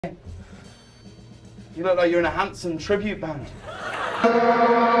You look like you're in a Hanson tribute band.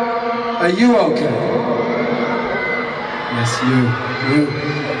 Are you okay? Yes, you.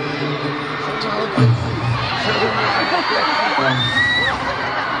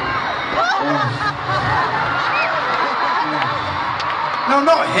 No,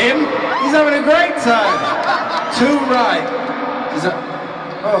 not him. He's having a great time. Too right. Is that...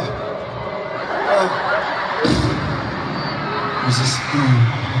 Is this...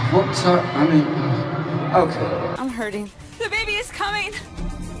 What's up? I mean... Okay. I'm hurting. The baby is coming.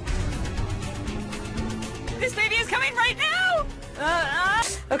 This baby is coming right now.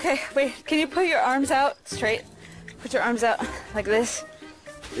 Okay, wait. Can you put your arms out straight? Put your arms out like this.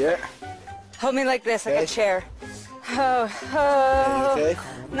 Yeah. Hold me like this, like a chair. Oh. Okay.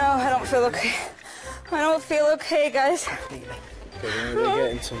 No, I don't feel okay. I don't feel okay, guys. They're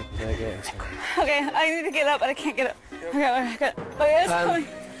getting some. Okay, I need to get up, but I can't get up. Okay, I got. Oh yeah, it's coming.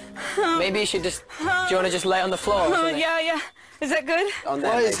 Maybe you should just. Do you want to just lay on the floor? Or something? Yeah. Is that good?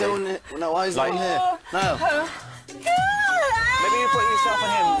 Why is it on here? No, why is it on here? No. Maybe you put yourself on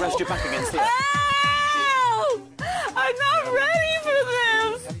him, rest your back against it. I'm not ready for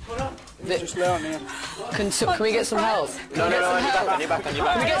this. Just lay on here. Can we get some help? No, on your back. Can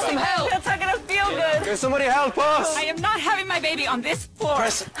we get some help? That's not gonna feel good. Can somebody help us? I am not having my baby on this floor.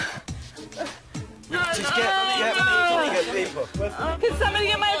 Press. Just get people. Can somebody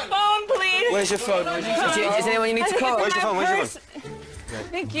get my phone, please? Where's your phone? Is anyone you need to call? Where's your phone?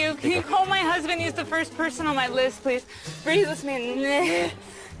 Thank you. Can you call my husband? He's the first person on my list, please. Breathe with me.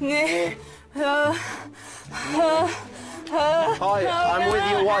 Hi, I'm with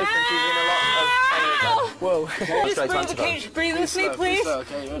your wife and she's in a lot of pain. Whoa. Just breathe with me, please.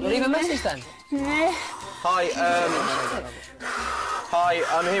 Leave a message then. Hi,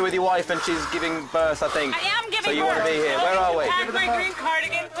 I'm here with your wife and she's giving birth, I think. I am giving birth. So you want to be here. Where are we? Pack my green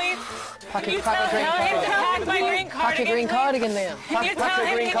cardigan, please. Pack a green cardigan there. Pack a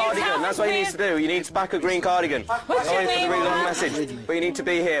green cardigan. That's what you need to do. You need to pack a green cardigan. What's your name? Read the message. But you need to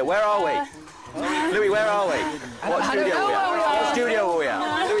be here. Where are we? Louis, where are we? What studio are we at? What studio are we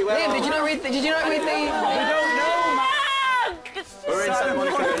at? Louis, where Liam, are we? did you not read the... We don't know. We're in Santa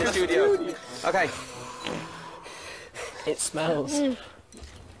Monica in the studio. Okay. It smells.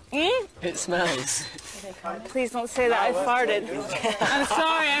 It smells. Please don't say that. I farted. I'm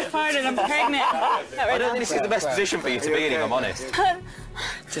sorry, I farted. I'm pregnant. I don't think this is the best position for you to be in, if I'm honest.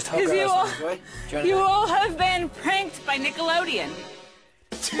 Just hug Because her. you all have been pranked by Nickelodeon.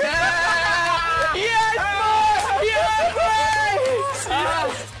 Yes!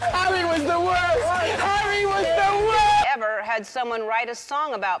 Harry was the worst! Harry was the worst! Ever had someone write a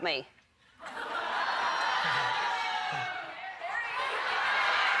song about me?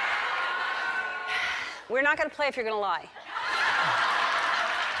 We're not going to play if you're going to lie.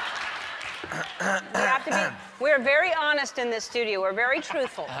 We have to be. We're very honest in this studio. We're very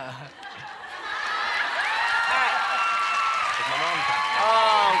truthful. All right.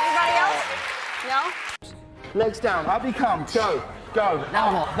 Anybody else? No? Legs down. Up you come. Go.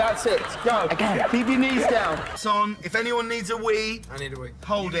 Now what? That's it. Go. Again. Keep your knees down. It's on. If anyone needs a wee, I need a wee.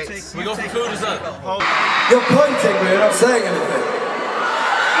 Hold it. We go for food as well. You're pointing, but you're not saying anything.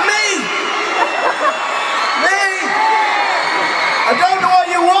 I don't know what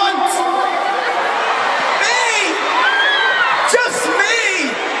you want! Me! Just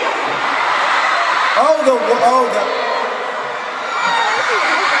me!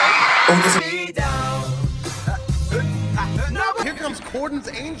 Here comes Corden's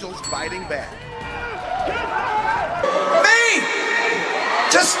Angels fighting back. Me!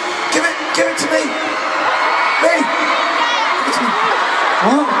 Just give it to me. Me! Give it to me.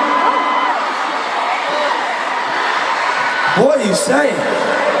 What? What are you saying?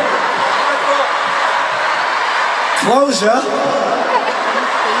 Closure?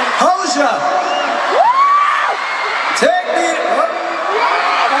 Closure! Take me!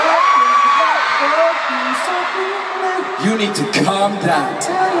 You need to calm down.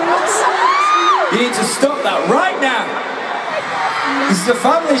 You need to stop that right now. This is a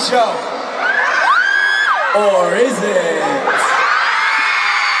family show. Or is it?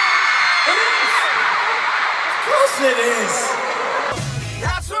 It is.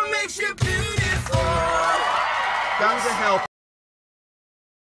 That's what makes you beautiful. Down to help.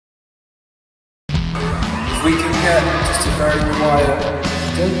 We can get just a very quiet.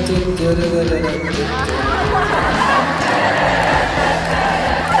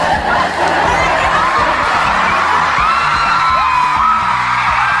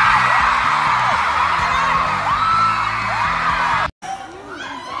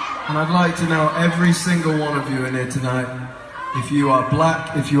 And I'd like to know every single one of you in here tonight If you are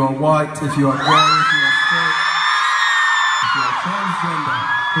black, if you are white, if you are gay, if you are straight, if you are transgender,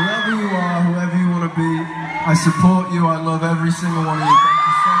 whoever you are, whoever you want to be, I support you, I love every single one of you. Thank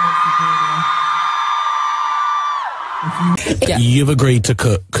you so much for being here. You've agreed to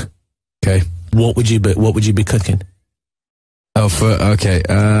cook. Okay. What would you be cooking? Oh, okay.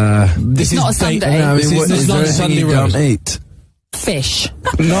 This is not a Sunday. No, this is not a Sunday roast. Eat? Fish.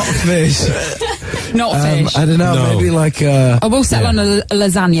 Not fish. Not fish. I don't know. No. Maybe like I will settle on a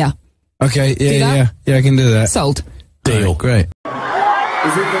lasagna. Okay. Yeah. I can do that. Sold. Deal. Right, great.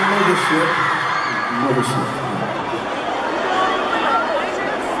 Is it the mothership? Mothership.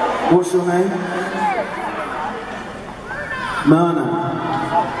 What's your name? Myrna.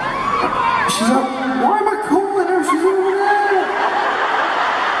 She's up. Why am I calling her? She's over there.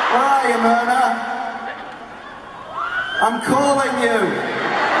 Where are you, Myrna? I'm calling you.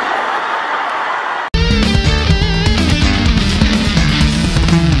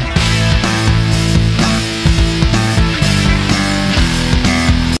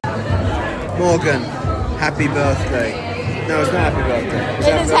 Morgan, happy birthday. No, it's not happy birthday.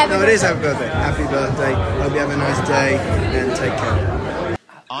 It is happy birthday. No, it is happy birthday. Happy birthday. Hope you have a nice day and take care.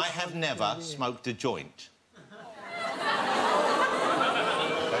 I have never smoked a joint.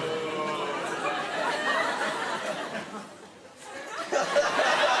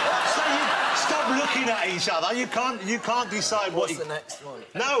 Stop looking at each other. You can't decide what. What's the next one?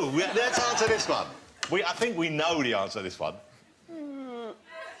 No, let's answer this one. I think we know the answer to this one.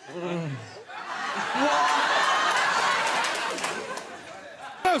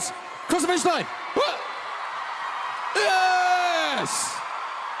 Cross the finish line. Yes!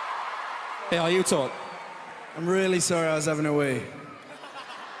 Hey, are you talk? I'm really sorry I was having a wee.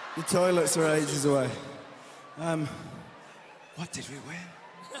 The toilets are ages away. What did we win?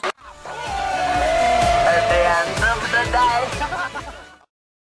 At the end of the day.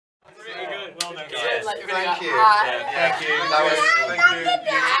 Really good. Well done, guys. Thank you. Thank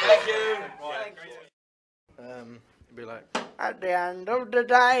you. It'd be like, at the end of the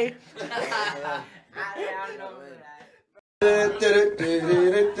day.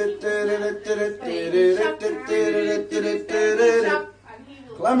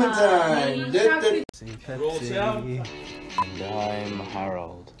 Clementine. And I'm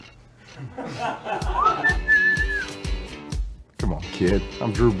Harold. Come on, kid.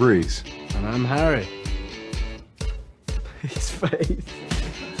 I'm Drew Brees. And I'm Harry. His face.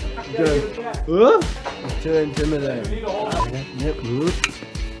 Too intimidating.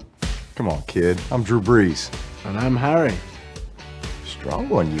 Come on, kid. I'm Drew Brees. And I'm Harry. Strong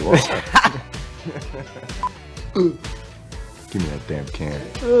one, you are. Give me that damn can.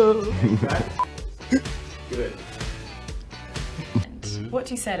 Good. What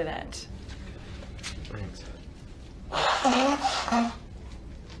do you say to that?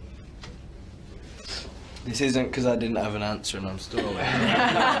 This isn't because I didn't have an answer and I'm still away.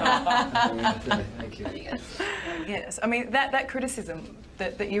 Thank you. Yes, I mean, that criticism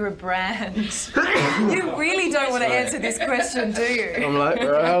that you're a brand, you really don't want to answer this question, do you? I'm like,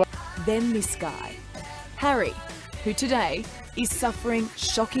 well. Then this guy, Harry, who today is suffering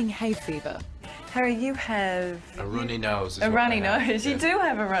shocking hay fever. Harry, you have... A runny nose. A runny nose. You do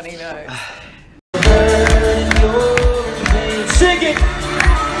have a runny nose. Sing it!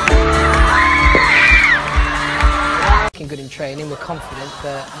 Good in training, we're confident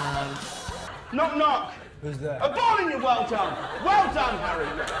that... Knock, knock! Who's there? A ball in you, well done! Well done, Harry!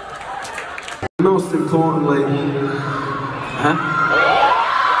 Most importantly,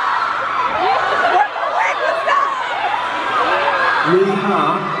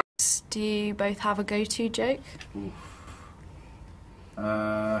 Do you both have a go-to joke?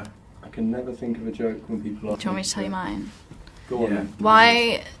 I can never think of a joke when people ask. Do you want me to tell you mine? Go on. Yeah.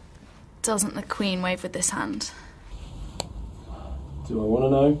 Why doesn't the Queen wave with this hand? Do I want to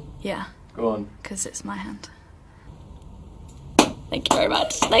know? Yeah. Go on. Because it's my hand. Thank you very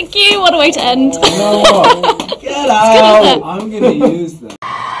much. Thank you. What a way to end. You know what? Get out! I'm going to use that.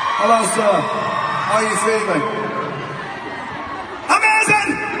 Hello, sir. How are you feeling? Amazing!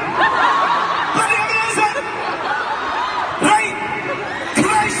 Bloody amazing! Right!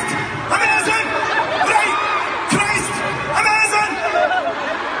 Christ! Amazing! Right! Christ! Amazing!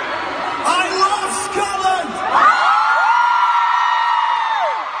 I love Scotland!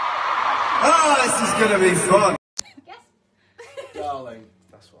 Oh, this is going to be fun. Darling.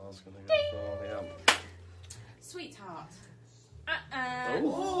 That's what I was going to go for, yeah. Sweetheart.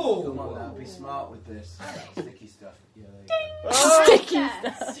 Oh! Come on now, be smart with this. Sticky stuff. Yeah, there you go. Sticky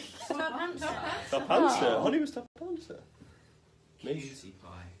stuff. Top answer. Honey was top answer. Me. Cutie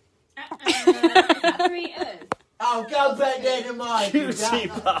pie. Oh, go back there to mine. Cutie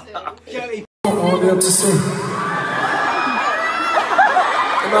pie. I want to be able to see.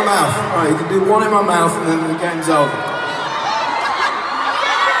 In my mouth. Alright, you can do one in my mouth and then the game's over.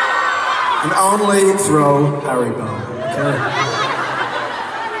 And only throw Haribo. Okay?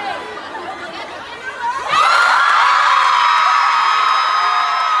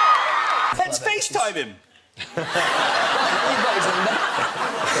 Let's FaceTime him.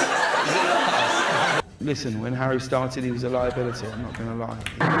 Listen, when Harry started, he was a liability, I'm not going to lie.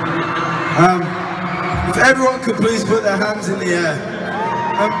 If everyone could please put their hands in the air.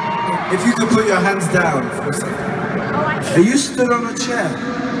 If you could put your hands down for a second. Are you stood on a chair?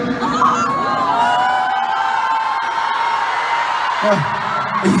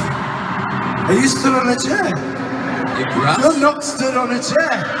 Are you stood on a chair? You're not stood on a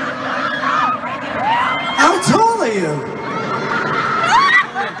chair. How tall are you?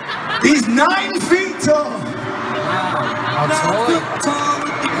 He's 9 feet tall. How tall?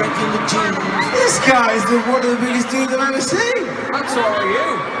 This guy is one of the biggest dudes I've ever seen. How tall are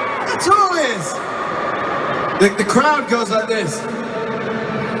you? How tall is? The crowd goes like this.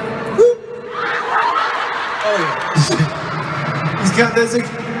 Whoop. Oh yeah. He's got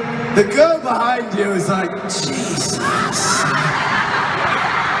the girl behind you is like, Jesus.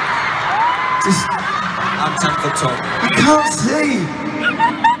 Just, I'm 10 foot tall. I can't see.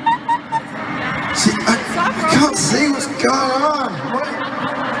 See, I can't see what's going on.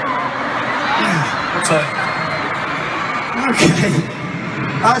 What's up? Okay.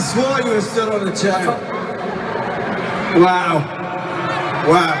 I swore you were stood on a chair. Wow.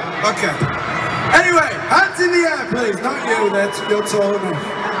 Wow. Okay. Anyway, hands in the air, please. Not you, you're tall enough.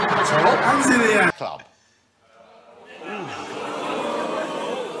 Hands in the air. Club.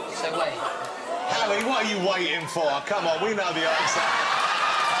 So wait. Harry, what are you waiting for? Come on, we know the answer.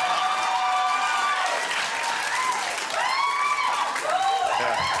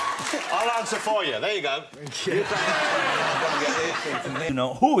 I'll answer for you. There you go. You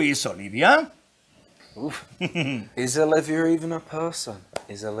know, who is Olivia? Oof. Is Olivia even a person?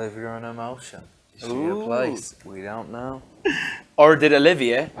 Is Olivia an emotion? Is she a place? We don't know. Or did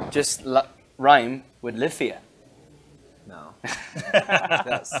Olivia just rhyme with Lithia? No.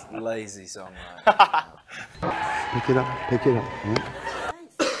 That's lazy songwriting. Pick it up, pick it up.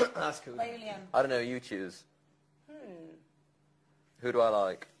 That's cool. I don't know, you choose. Who do I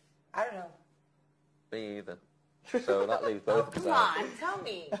like? I don't know. Me either. So that leaves both of us Come out. on, tell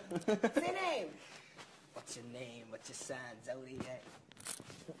me. Say your name. What's your name? What's your sign? Zodiac.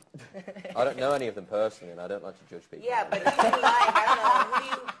 I don't know any of them personally, and I don't like to judge people. Yeah, but who do you like? I don't know.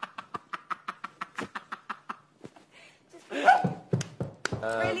 Who do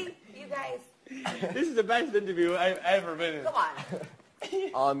you... Really? You guys... This is the best interview I've ever been in. Come on.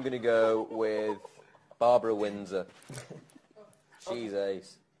 I'm going to go with Barbara Windsor. She's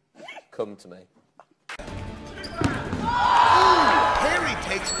ace. Come to me. Harry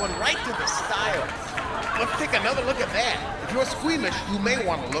takes one right to the style. Let's take another look at that. If you're squeamish, you may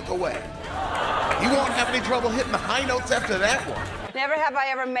want to look away. You won't have any trouble hitting the high notes after that one. Never have I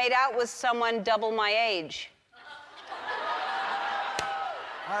ever made out with someone double my age.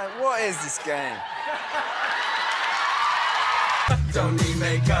 What is this game? Don't need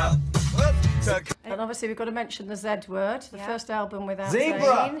makeup. And obviously we've got to mention the Z word, the first album without Zebra.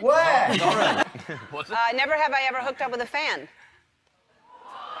 Zayn. Where? Never have I ever hooked up with a fan.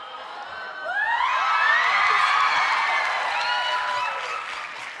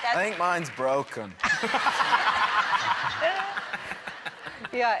 I think mine's broken.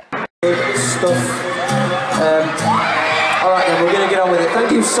 Yeah. Stuff. Alright then, we're going to get on with it.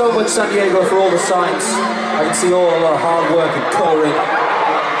 Thank you so much, San Diego, for all the signs. I can see all the hard work and colouring.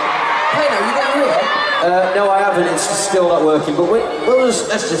 Hey, no, you don't hear it? No, I haven't. It's just still not working, but let's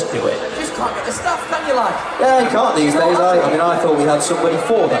just do it. You just can't get the stuff, can you, like? Yeah, you can't these days. I mean, I thought we had somebody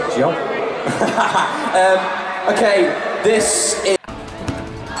for that job. Okay, this is...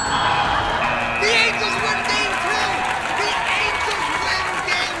 The Angels win game 2! The Angels win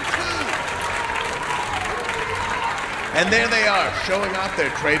game 2! And there they are, showing off their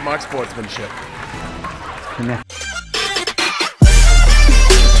trademark sportsmanship.